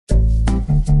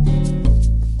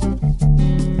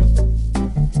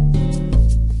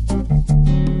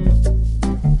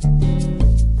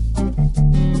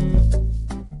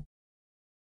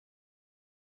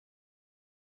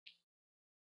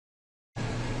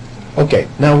Okay,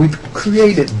 now we've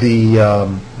created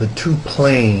the two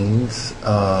planes,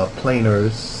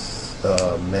 planars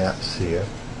maps here,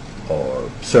 or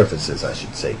surfaces, I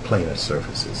should say, planar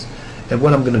surfaces. And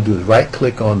what I'm going to do is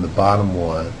right-click on the bottom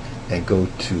one and go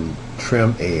to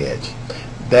Trim Edge.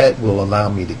 That will allow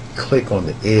me to click on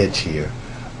the edge here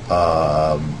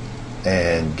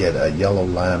and get a yellow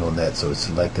line on that so it's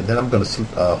selected. Then I'm going to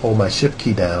hold my Shift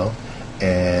key down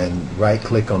and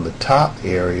right-click on the top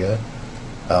area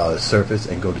surface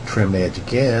and go to Trim Edge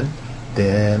again.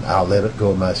 Then I'll let it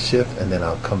go with my Shift, and then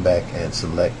I'll come back and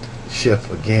select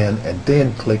Shift again and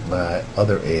then click my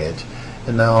other edge.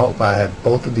 And now if I have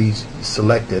both of these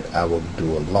selected, I will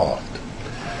do a loft.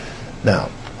 Now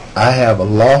I have a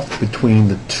loft between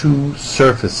the two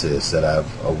surfaces that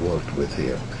I've worked with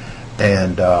here,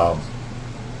 and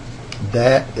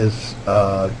that is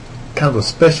kind of a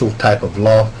special type of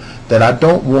loft that I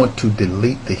don't want to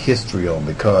delete the history on,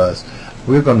 because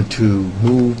we're going to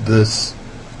move this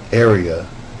area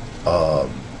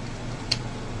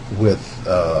with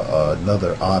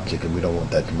another object, and we don't want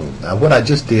that to move. Now what I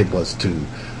just did was to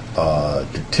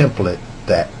template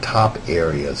that top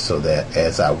area so that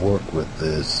as I work with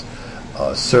this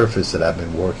surface that I've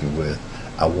been working with,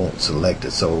 I won't select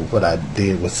it. So what I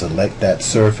did was select that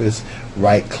surface,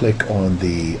 right click on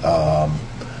the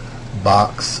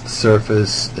box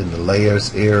surface in the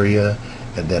layers area,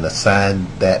 and then assign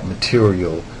that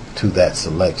material to that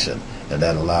selection, and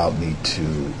that allowed me to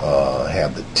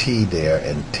have the T there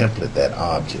and template that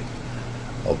object.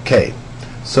 Okay,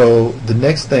 so the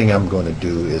next thing I'm going to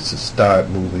do is to start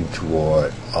moving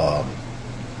toward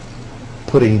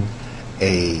putting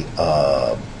a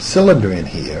cylinder in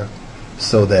here,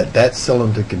 so that that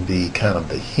cylinder can be kind of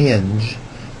the hinge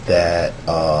that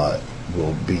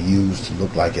will be used to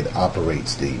look like it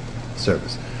operates the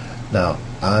surface. Now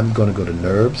I'm going to go to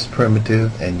NURBS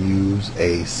Primitive and use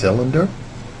a cylinder,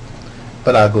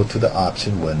 but I'll go to the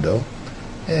option window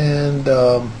and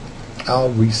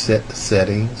I'll reset the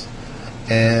settings,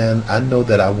 and I know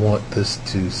that I want this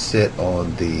to sit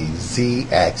on the Z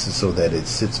axis so that it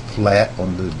sits flat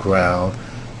on the ground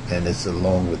and it's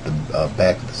along with the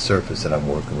back of the surface that I'm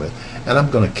working with, and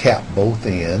I'm going to cap both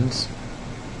ends.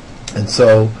 And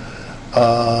so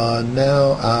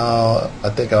now I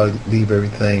think I'll leave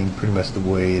everything pretty much the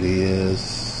way it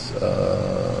is.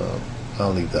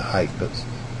 I'll leave the height, but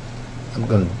I'm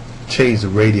going to change the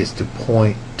radius to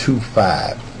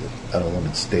 0.25. I don't want it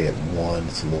to stay at 1.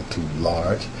 It's a little too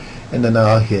large. And then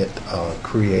I'll hit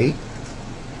create.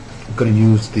 I'm going to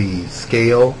use the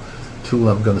scale tool.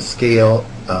 I'm going to scale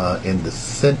in the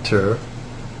center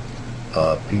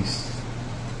piece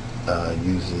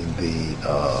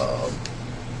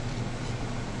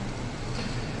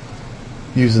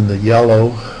using the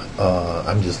yellow.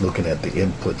 I'm just looking at the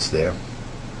inputs there,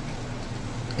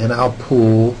 and I'll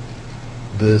pull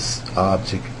this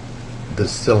object, the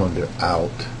cylinder,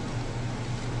 out.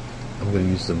 I'm going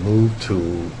to use the move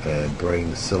tool and bring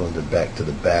the cylinder back to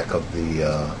the back of the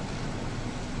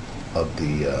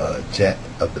jack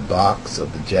of the box,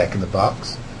 of the jack in the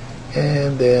box,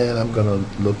 and then I'm going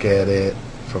to look at it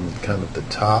from kind of the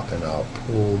top, and I'll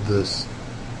pull this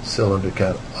cylinder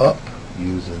kind of up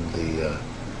using the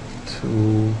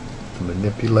tool, the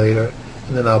manipulator,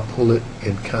 and then I'll pull it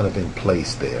in kind of in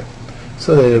place there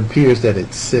so that it appears that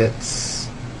it sits.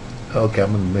 Okay,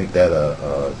 I'm going to make that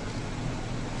a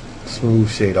smooth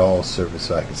shade all surface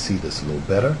so I can see this a little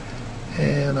better,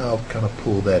 and I'll kind of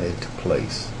pull that into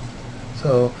place.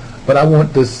 So, but I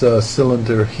want this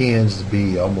cylinder hinge to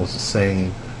be almost the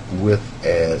same width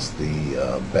as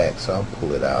the back, so I'll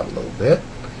pull it out a little bit,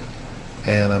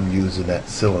 and I'm using that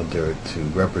cylinder to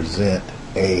represent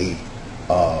a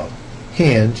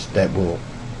hinge that will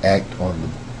act on the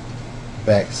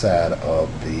back side of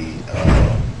the